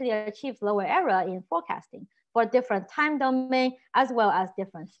 it actually achieves lower error in forecasting for different time domain as well as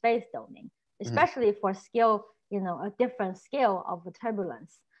different space domain, especially for scale, a different scale of the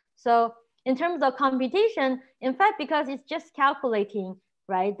turbulence. So in terms of computation, in fact, because it's just calculating,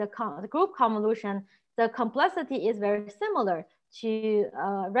 right, the group convolution, the complexity is very similar to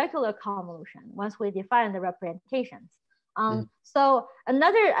regular convolution once we define the representations. So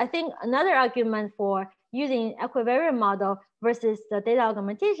I think another argument for using equivariant model versus the data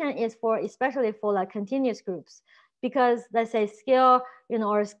augmentation is especially for like continuous groups, because let's say scale,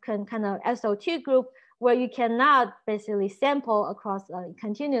 or kind of SO2 group, where you cannot basically sample across a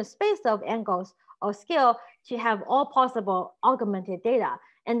continuous space of angles or scale to have all possible augmented data.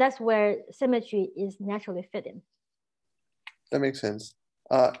 And that's where symmetry is naturally fitting. That makes sense.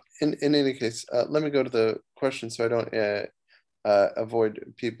 In any case, let me go to the question so I don't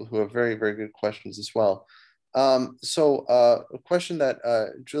avoid people who have very, very good questions as well. So a question that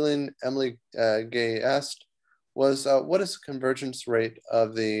Julian Emily Gay asked was, what is the convergence rate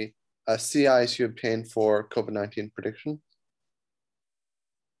of the CIs you obtained for COVID-19 prediction?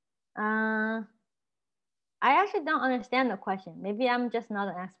 I actually don't understand the question. Maybe I'm just not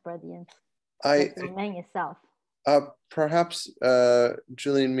an expert in the domain itself. Perhaps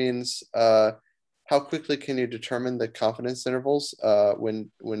Julian means how quickly can you determine the confidence intervals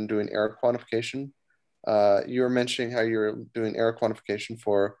when doing error quantification? You were mentioning how you're doing error quantification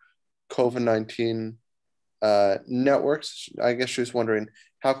for COVID-19 networks. I guess she was wondering,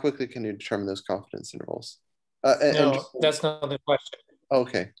 how quickly can you determine those confidence intervals? No, that's not the question.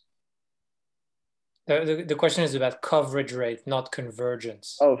 Okay. The question is about coverage rate, not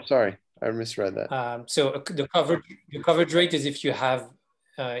convergence. Oh, sorry, I misread that. So the coverage rate is if you have,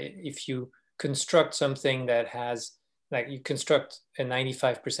 if you construct something that has, like you construct a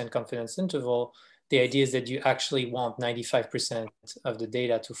 95% confidence interval, the idea is that you actually want 95% of the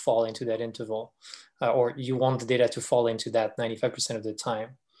data to fall into that interval, or you want the data to fall into that 95% of the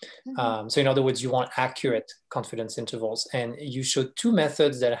time. So in other words, you want accurate confidence intervals. And you showed two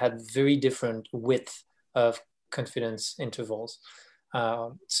methods that had very different width of confidence intervals.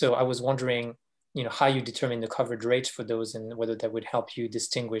 So I was wondering, how you determine the coverage rates for those and whether that would help you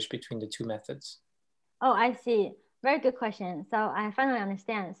distinguish between the two methods. Oh, I see. Very good question. So I finally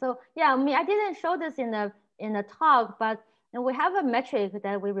understand. So yeah, I didn't show this in the talk, but we have a metric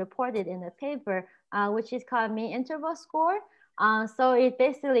that we reported in the paper, which is called mean interval score. So it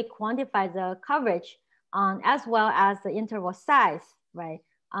basically quantifies the coverage as well as the interval size, right,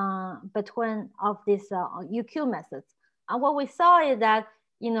 between of these UQ methods. And what we saw is that,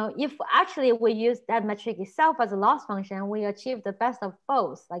 if actually we use that metric itself as a loss function, we achieve the best of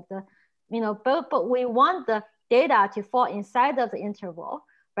both, like but we want the data to fall inside of the interval,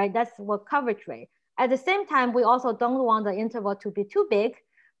 right? That's what coverage rate. At the same time, we also don't want the interval to be too big,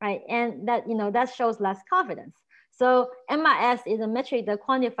 right? And that, that shows less confidence. So MIS is a metric that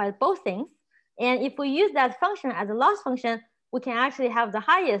quantifies both things. And if we use that function as a loss function, we can actually have the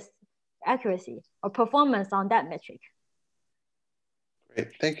highest accuracy or performance on that metric.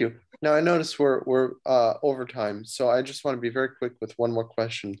 Great, thank you. Now I notice we're over time, so I just want to be very quick with one more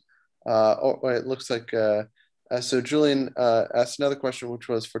question. It looks like, so Julian asked another question, which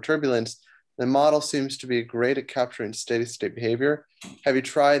was for turbulence. The model seems to be great at capturing steady state behavior. Have you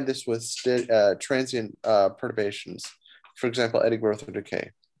tried this with transient perturbations, for example, eddy growth or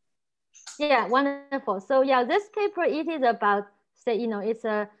decay? Yeah, wonderful. So yeah, this paper, it is about, it's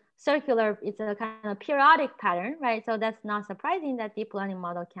a circular, it's a kind of periodic pattern, right? So that's not surprising that deep learning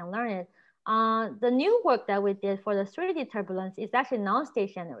model can learn it. The new work that we did for the 3D turbulence is actually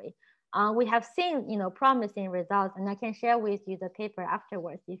non-stationary. We have seen, promising results, and I can share with you the paper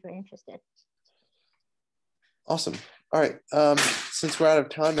afterwards if you're interested. Awesome. All right. Since we're out of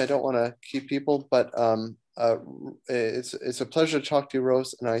time, I don't want to keep people, but it's a pleasure to talk to you,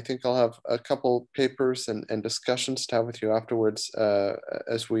 Rose, and I think I'll have a couple papers and discussions to have with you afterwards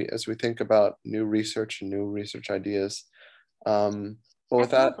as we think about new research and new research ideas. But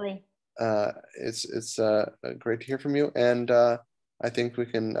with Absolutely. that, it's great to hear from you, and I think we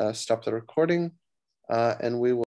can stop the recording, and we will.